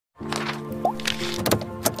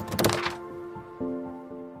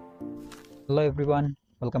Hello everyone,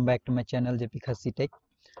 welcome back to my channel JP Khasi Tech.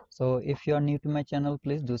 So if you are new to my channel,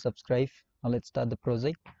 please do subscribe. Now let's start the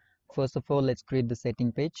project. First of all, let's create the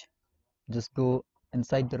setting page. Just go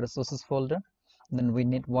inside the resources folder. Then we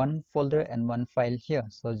need one folder and one file here.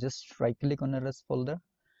 So just right click on a res folder,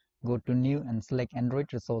 go to new and select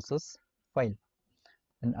Android resources file.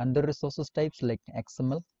 And under resources type, select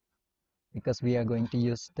XML because we are going to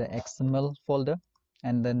use the XML folder.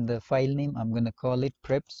 And then the file name, I'm going to call it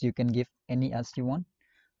preps. You can give any as you want.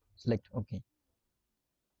 Select OK.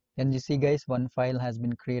 And you see guys, one file has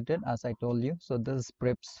been created as I told you. So this is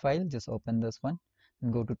preps file. Just open this one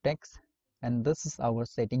and go to text, and this is our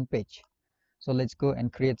setting page. So let's go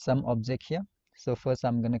and create some object here. So first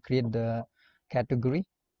I'm going to create the category.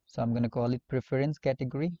 So I'm going to call it preference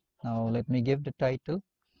category. Now let me give the title.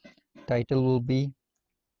 Title will be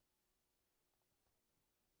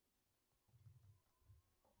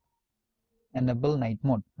enable night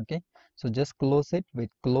mode. Okay, so just close it with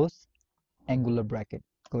close angular bracket.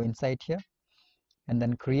 Go inside here and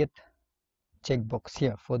then create checkbox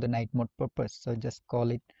here for the night mode purpose. So just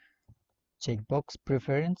call it checkbox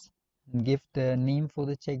preference. Give the name for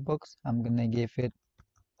the checkbox. I'm gonna give it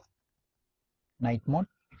night mode.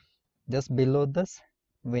 Just below this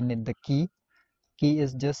we need the key. Key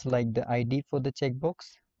is just like the ID for the checkbox,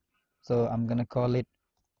 so I'm gonna call it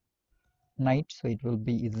night so it will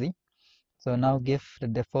be easy. So now give the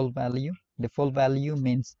default value. Default value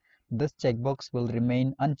means this checkbox will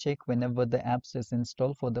remain unchecked whenever the apps is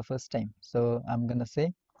installed for the first time. So I'm gonna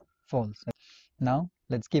say false. Now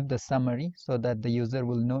let's give the summary so that the user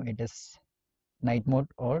will know it is night mode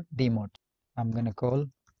or day mode. I'm gonna call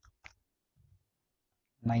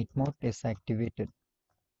night mode is activated.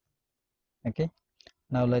 Okay,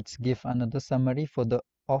 now let's give another summary for the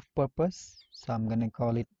off purpose. So I'm gonna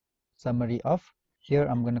call it summary off. Here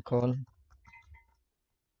I'm gonna call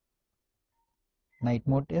night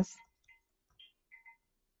mode is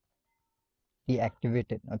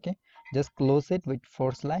deactivated. Okay, just close it with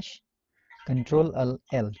 / Control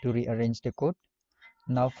L to rearrange the code.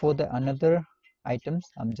 Now for the another items,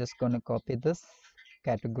 I'm just gonna copy this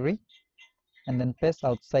category and then paste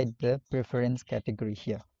outside the preference category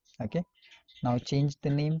here. Okay, now change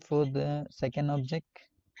the name for the second object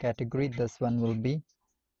category. This one will be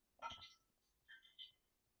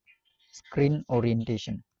screen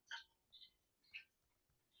orientation.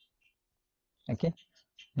 Okay,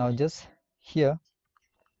 now just here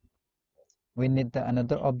we need the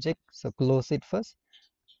another object, so close it first,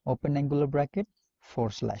 open angular bracket /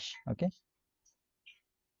 okay,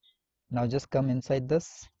 now just come inside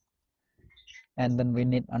this and then we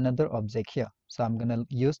need another object here. So I'm gonna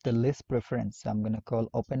use the list preference. So I'm gonna call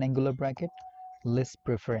open angular bracket list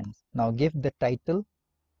preference. Now give the title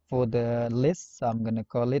for the list. So I'm gonna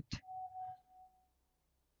call it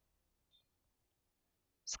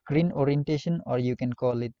screen orientation, or you can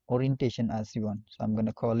call it orientation as you want. So I'm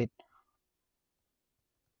gonna call it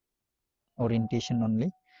orientation only.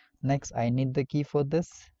 Next I need the key for this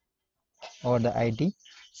or the ID.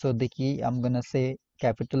 So the key I'm gonna say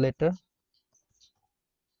capital letter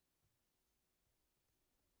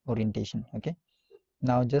orientation. Okay,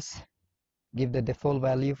 now just give the default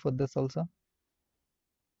value for this also.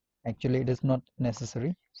 Actually it is not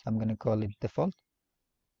necessary, so I'm going to call it default.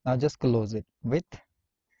 Now just close it with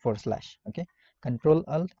 / okay, Control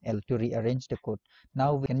Alt L to rearrange the code.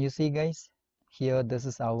 Now can you see guys, here this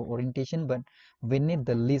is our orientation, but we need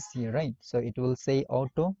the list here, right? So it will say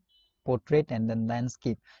auto, portrait, and then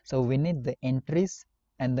landscape. So we need the entries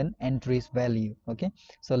and then entries value. Okay,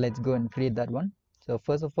 so let's go and create that one. So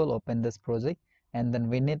first of all, open this project and then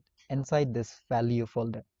we need inside this value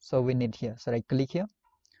folder. So we need here, so right click here,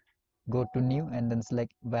 go to new and then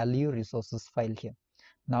select value resources file here.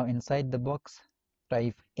 Now inside the box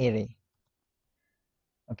type array.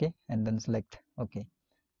 Okay, and then select OK.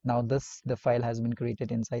 Now the file has been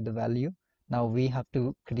created inside the value. Now we have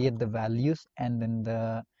to create the values and then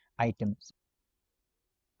the items.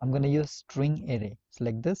 I'm going to use string array.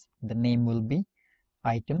 Select this, the name will be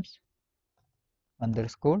items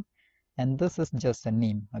underscore, and this is just a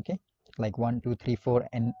name. Okay, like 1 2 3 4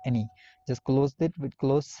 and any. Just close it with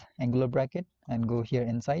close angular bracket and go here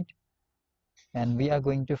inside, and we are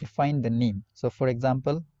going to find the name. So for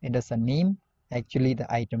example, it is a name, actually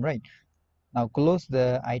the item, right? Now close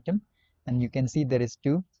the item and you can see there is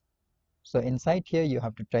 2. So inside here you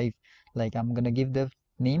have to type, like I'm gonna give the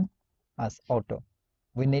name as auto.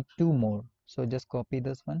 We need 2 more, so just copy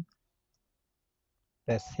this one,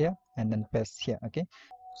 paste here and then paste here. Okay,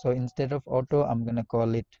 so instead of auto I'm gonna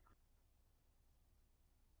call it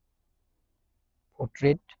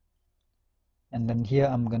portrait, and then here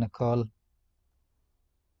I'm gonna call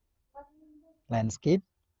landscape.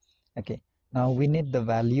 Okay, now we need the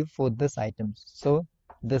value for this items. So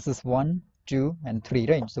this is 1, 2 and 3,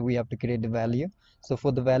 right? So we have to create the value. So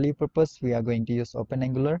for the value purpose we are going to use open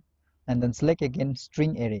angular and then select again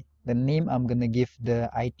string array. The name I'm gonna give the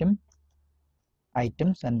items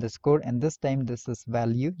and the score, and this time this is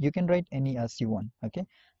value. You can write any as you want. Okay,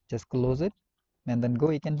 just close it and then go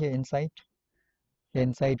again here inside. Here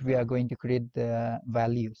inside we are going to create the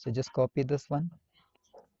value. So just copy this one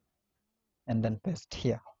and then paste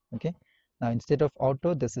here. Okay, now instead of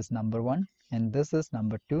auto, this is number 1 and this is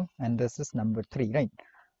number 2 and this is number 3, right?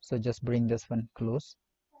 So just bring this one close.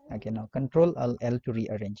 Okay, now control L to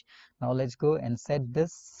rearrange. Now let's go and set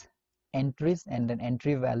this entries and then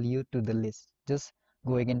entry value to the list. Just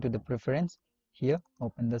go again to the preference here,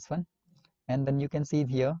 open this one, and then you can see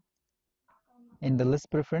here in the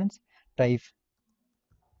list preference type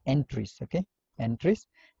entries. Okay, entries,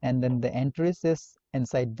 and then the entries is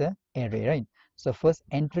inside the array, right? So first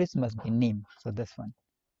entries must be name, so this one.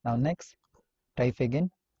 Now next type again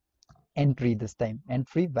entry, this time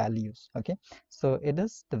entry values. Okay, so it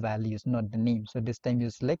is the values, not the name. So this time you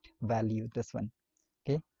select value, this one.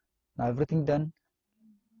 Okay, now everything done.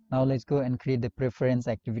 Now let's go and create the preference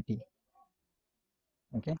activity.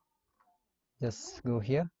 Okay, just go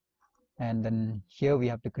here and then here we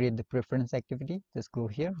have to create the preference activity. Just go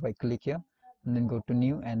here, right click here and then go to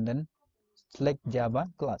new and then select Java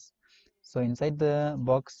class. So inside the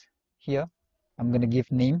box here I'm going to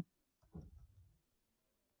give name.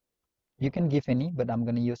 You can give any, but I'm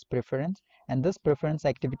going to use preference, and this preference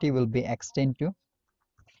activity will be extend to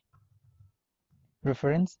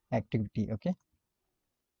preference activity. Okay,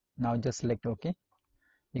 now just select OK.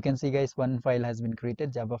 You can see guys, one file has been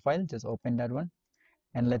created, Java file. Just open that one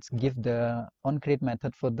and let's give the onCreate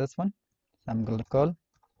method for this one. So I'm going to call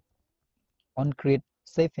onCreate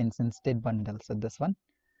safe instance state bundle. So this one.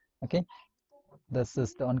 Okay, this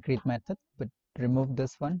is the onCreate method, but remove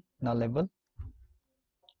this one nullable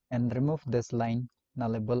and remove this line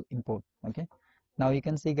nullable import. Okay, now you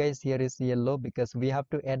can see guys, here is yellow because we have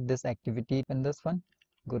to add this activity in this one.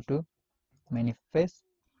 Go to manifest,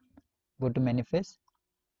 go to manifest,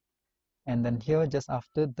 and then here just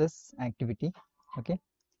after this activity, okay,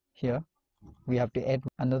 here we have to add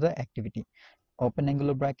another activity. Open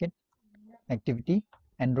angular bracket activity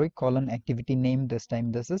Android colon activity name. This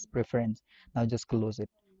time this is preference. Now just close it.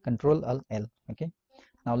 Control Alt L. Okay,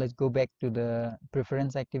 now let's go back to the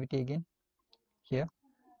preference activity again here,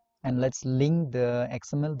 and let's link the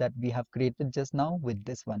XML that we have created just now with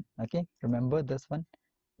this one. Okay, remember this one,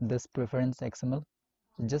 this preference XML.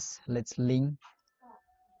 Just let's link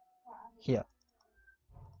here.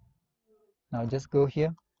 Now just go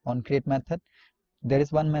here on create method. There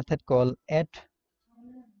is one method called add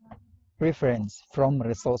preference from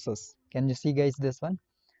resources. Can you see guys this one?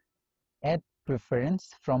 Add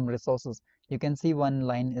preference from resources. You can see one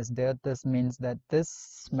line is there. This means that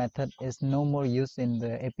this method is no more used in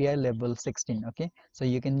the API level 16. Okay, so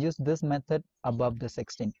you can use this method above the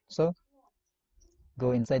 16. So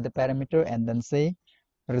go inside the parameter and then say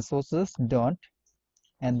resources dot,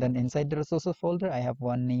 and then inside the resources folder I have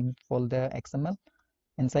one name folder XML.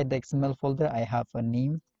 Inside the XML folder I have a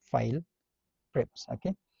name file preps.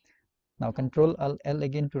 Okay, now control Alt L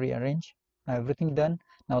again to rearrange. Now everything done.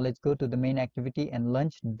 Now let's go to the main activity and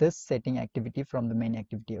launch this setting activity from the main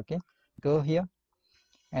activity. Okay, go here,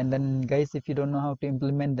 and then guys, if you don't know how to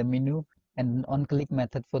implement the menu and on-click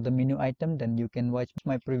method for the menu item, then you can watch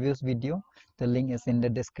my previous video. The link is in the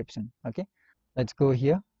description. Okay, let's go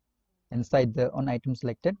here inside the on item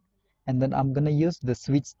selected, and then I'm gonna use the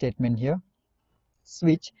switch statement here,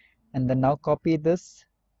 switch, and then now copy this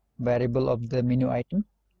variable of the menu item,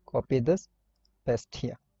 copy this, paste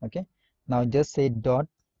here. Okay, now just say dot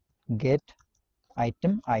get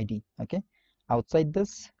item ID. Okay, outside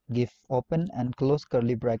this give open and close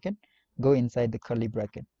curly bracket, go inside the curly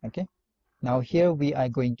bracket. Okay, now here we are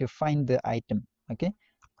going to find the item. Okay,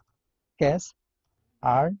 cas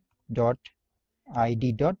r dot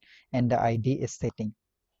id dot, and the ID is setting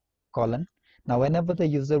colon. Now whenever the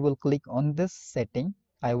user will click on this setting,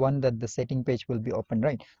 I want that the setting page will be open,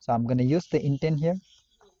 right? So I'm going to use the intent here,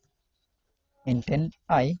 intent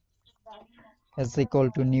I is equal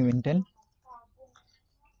to new intent.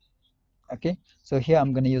 Okay, so here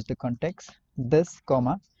I'm going to use the context this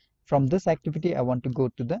comma, from this activity I want to go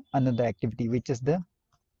to the another activity, which is the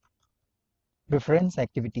reference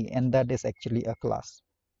activity, and that is actually a class.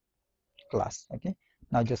 Okay,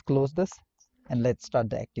 now just close this and let's start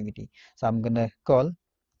the activity. So I'm going to call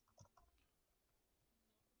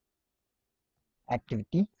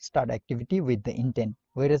activity start activity with the intent.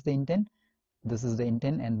 Where is the intent? This is the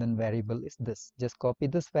intent, and then variable is this. Just copy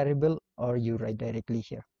this variable or you write directly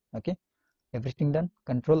here. Okay, everything done.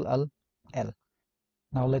 Control Alt L.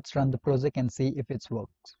 Now let's run the project and see if it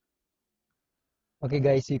works. Okay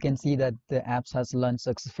guys, you can see that the apps has launched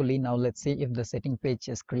successfully. Now let's see if the setting page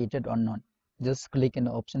is created or not. Just click in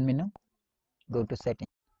the option menu, go to setting.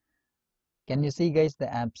 Can you see guys, the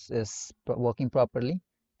apps is working properly,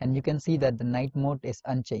 and you can see that the night mode is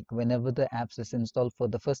unchecked whenever the apps is installed for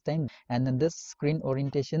the first time, and then this screen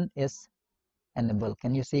orientation is enabled.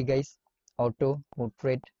 Can you see guys, auto,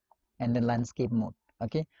 portrait, and the landscape mode.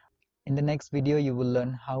 Okay, in the next video you will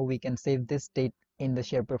learn how we can save this state in the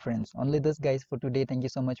share preference. Only this guys for today. Thank you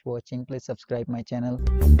so much for watching. Please subscribe my channel.